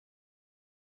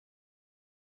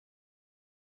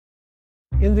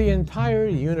In the entire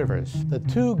universe, the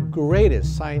two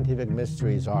greatest scientific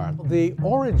mysteries are the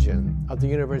origin of the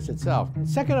universe itself.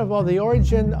 Second of all, the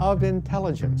origin of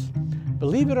intelligence.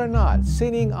 Believe it or not,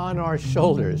 sitting on our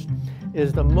shoulders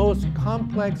is the most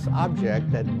complex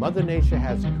object that Mother Nature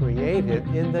has created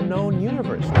in the known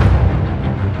universe.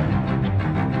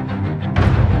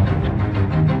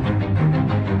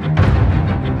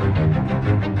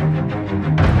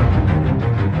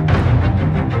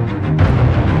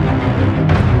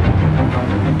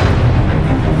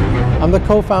 I'm the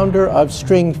co-founder of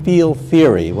string field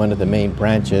theory, one of the main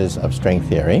branches of string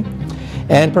theory.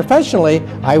 And professionally,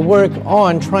 I work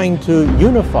on trying to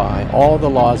unify all the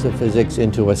laws of physics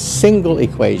into a single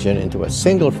equation, into a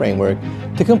single framework,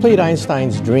 to complete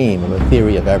Einstein's dream of a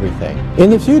theory of everything.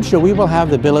 In the future, we will have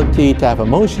the ability to have a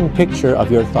motion picture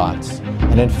of your thoughts,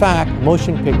 and in fact,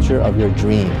 motion picture of your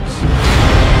dreams.